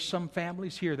maybe there's some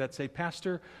families here that say,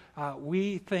 Pastor,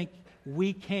 we think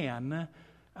we can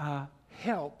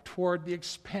help toward the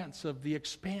expense of the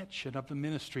expansion of the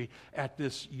ministry at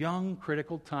this young,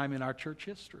 critical time in our church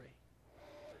history.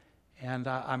 And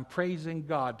I'm praising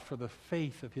God for the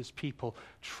faith of His people,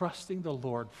 trusting the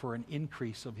Lord for an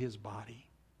increase of His body.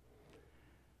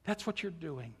 That's what you're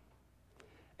doing.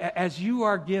 As you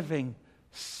are giving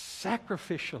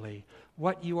sacrificially,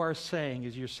 what you are saying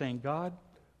is you're saying, God,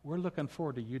 we're looking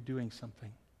forward to you doing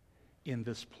something in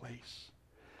this place.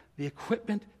 The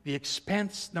equipment, the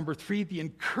expense. Number 3, the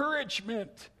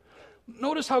encouragement.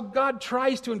 Notice how God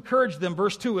tries to encourage them.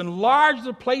 Verse 2, enlarge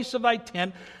the place of thy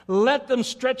tent, let them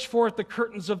stretch forth the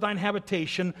curtains of thine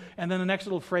habitation. And then the next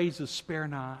little phrase is spare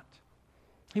not.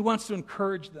 He wants to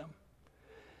encourage them.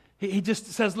 He just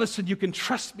says, listen, you can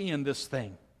trust me in this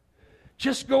thing.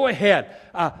 Just go ahead.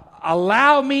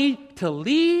 Allow me to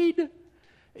lead.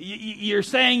 You're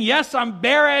saying, yes, I'm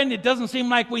barren. It doesn't seem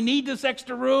like we need this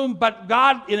extra room. But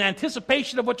God, in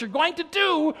anticipation of what you're going to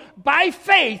do, by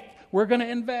faith, we're going to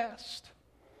invest.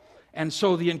 And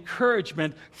so the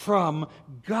encouragement from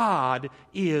God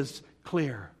is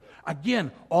clear.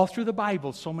 Again, all through the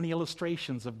Bible, so many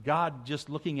illustrations of God just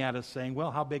looking at us saying,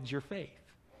 well, how big's your faith?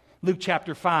 Luke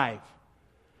chapter 5.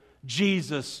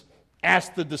 Jesus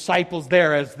asked the disciples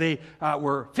there as they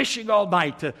were fishing all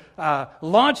night to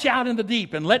launch out in the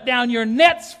deep and let down your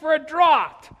nets for a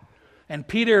draught. And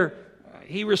Peter,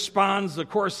 he responds, of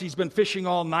course, he's been fishing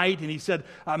all night, and he said,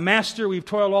 Master, we've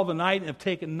toiled all the night and have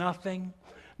taken nothing.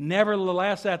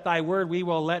 Nevertheless, at thy word, we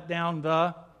will let down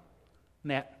the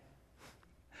net.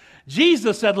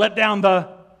 Jesus said, let down the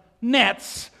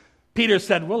nets. Peter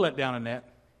said, we'll let down a net.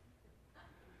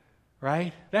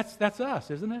 Right? That's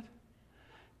us, isn't it?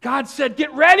 God said,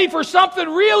 get ready for something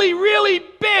really, really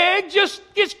big. Just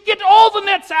get all the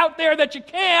nets out there that you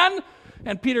can.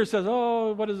 And Peter says,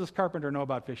 oh, what does this carpenter know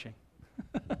about fishing?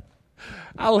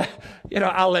 I'll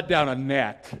let down a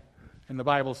net. And the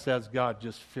Bible says God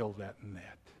just filled that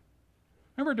net.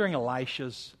 Remember during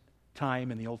Elisha's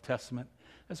time in the Old Testament,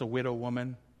 there's a widow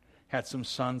woman, had some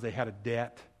sons, they had a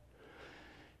debt.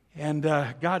 And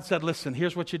God said, listen,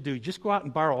 here's what you do. Just go out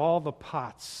and borrow all the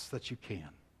pots that you can.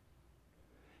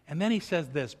 And then he says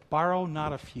this, borrow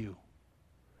not a few.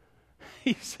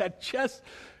 He said, just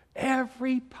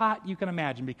every pot you can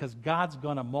imagine, because God's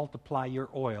going to multiply your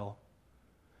oil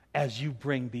as you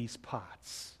bring these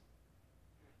pots.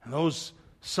 And those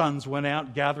sons went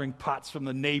out gathering pots from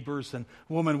the neighbors, and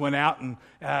a woman went out and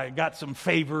got some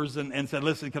favors and said,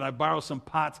 listen, can I borrow some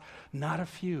pots? Not a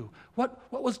few. What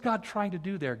was God trying to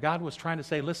do there? God was trying to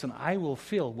say, listen, I will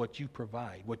fill what you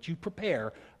provide. What you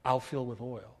prepare, I'll fill with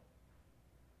oil.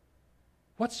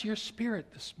 What's your spirit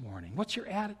this morning? What's your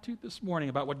attitude this morning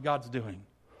about what God's doing?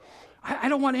 I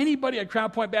don't want anybody at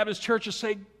Crown Point Baptist Church to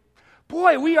say,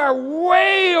 boy, we are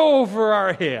way over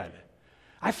our head.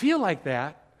 I feel like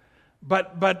that.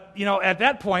 But at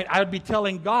that point, I would be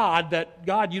telling God that,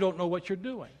 God, you don't know what you're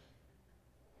doing.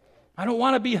 I don't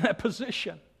want to be in that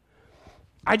position.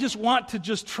 I just want to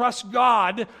just trust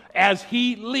God as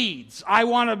He leads. I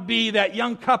want to be that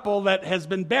young couple that has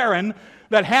been barren,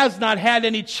 that has not had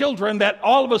any children, that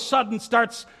all of a sudden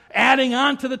starts adding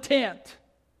on to the tent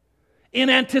in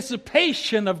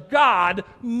anticipation of God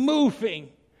moving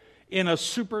in a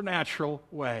supernatural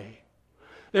way.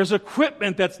 There's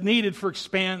equipment that's needed for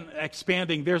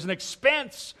expanding. There's an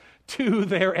expense to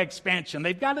their expansion.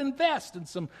 They've got to invest in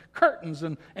some curtains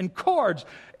and cords.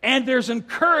 And there's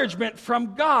encouragement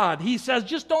from God. He says,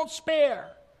 just don't spare.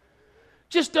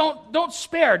 Just don't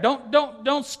spare.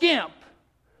 Don't skimp.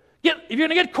 If you're going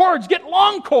to get cords, get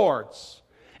long cords.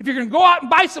 If you're going to go out and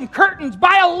buy some curtains,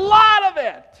 buy a lot of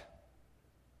it.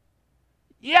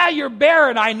 Yeah, you're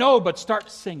barren, I know, but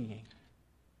start singing.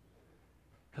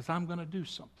 Because I'm going to do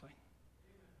something.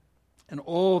 And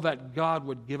oh, that God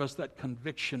would give us that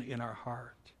conviction in our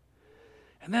heart.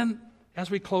 And then,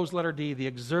 as we close letter D, the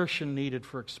exertion needed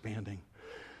for expanding.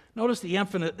 Notice the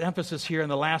emphasis here in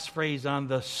the last phrase on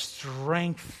the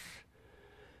strength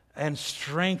and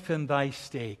strengthen thy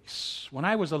stakes. When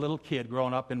I was a little kid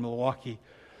growing up in Milwaukee,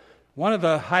 one of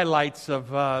the highlights of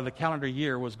the calendar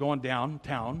year was going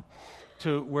downtown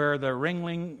to where the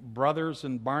Ringling Brothers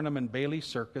and Barnum and Bailey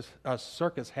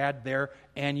Circus had their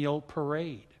annual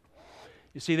parade.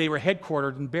 You see, they were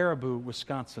headquartered in Baraboo,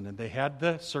 Wisconsin, and they had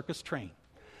the circus train.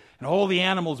 And all the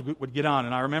animals would get on.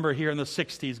 And I remember here in the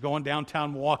 60s going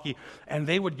downtown Milwaukee, and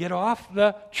they would get off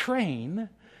the train,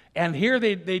 and here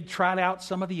they'd trot out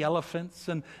some of the elephants,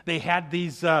 and they had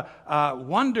these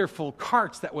wonderful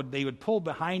carts that they would pull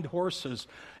behind horses.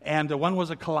 And one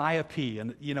was a calliope,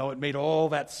 and it made all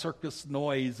that circus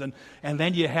noise. And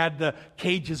then you had the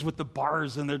cages with the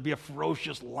bars, and there'd be a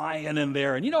ferocious lion in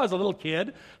there. And as a little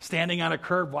kid, standing on a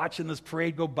curb watching this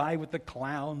parade go by with the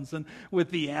clowns and with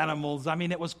the animals,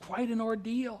 it was quite an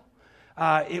ordeal.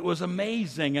 It was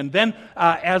amazing. And then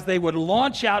as they would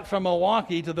launch out from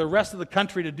Milwaukee to the rest of the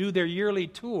country to do their yearly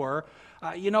tour,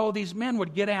 these men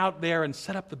would get out there and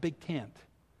set up the big tent.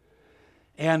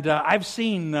 And I've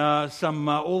seen some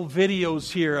old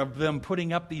videos here of them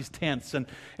putting up these tents. And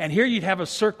here you'd have a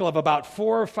circle of about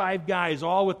 4 or 5 guys,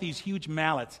 all with these huge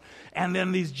mallets. And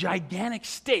then these gigantic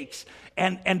stakes.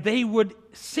 And they would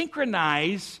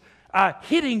synchronize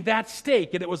hitting that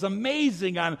stake. And it was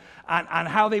amazing on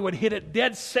how they would hit it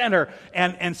dead center.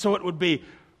 And so it would be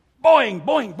boing,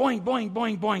 boing, boing, boing,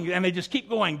 boing, boing. And they just keep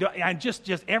going. And just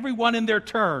everyone in their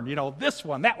turn. This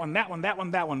one, that one, that one, that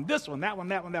one, that one, this one, that one,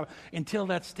 that one, that one. Until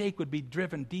that stake would be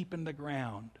driven deep in the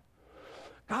ground.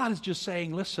 God is just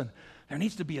saying, listen, there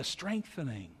needs to be a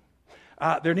strengthening.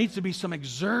 There needs to be some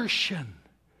exertion.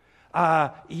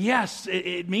 Yes,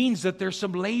 it means that there's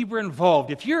some labor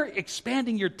involved. If you're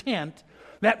expanding your tent,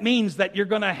 that means that you're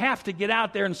going to have to get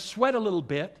out there and sweat a little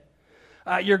bit.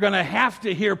 You're going to have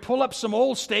to pull up some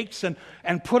old stakes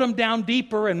and put them down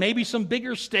deeper, and maybe some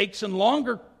bigger stakes and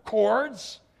longer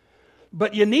cords.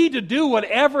 But you need to do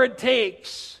whatever it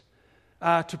takes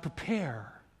to prepare.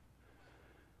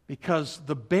 Because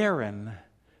the barren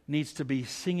needs to be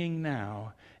singing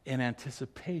now in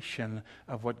anticipation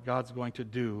of what God's going to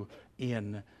do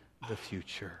in the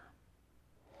future.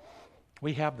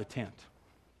 We have the tent,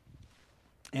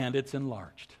 and it's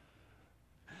enlarged.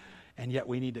 And yet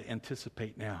we need to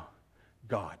anticipate now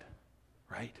God,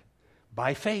 right?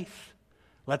 By faith.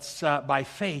 Let's, by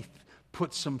faith,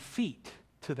 put some feet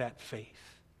to that faith.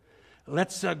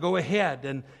 Let's go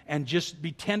ahead and just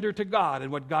be tender to God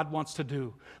and what God wants to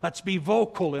do. Let's be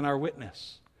vocal in our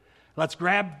witness. Let's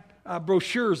grab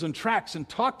brochures and tracts and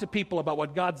talk to people about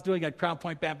what God's doing at Crown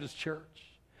Point Baptist Church.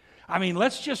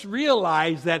 Let's just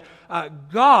realize that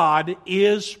God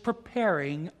is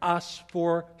preparing us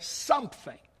for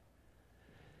something.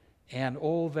 And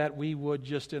that we would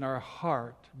just in our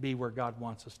heart be where God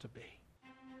wants us to be.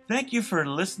 Thank you for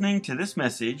listening to this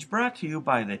message brought to you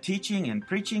by the teaching and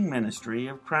preaching ministry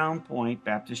of Crown Point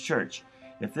Baptist Church.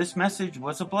 If this message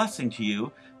was a blessing to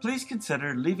you, please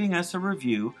consider leaving us a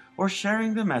review or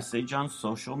sharing the message on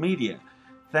social media.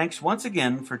 Thanks once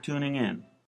again for tuning in.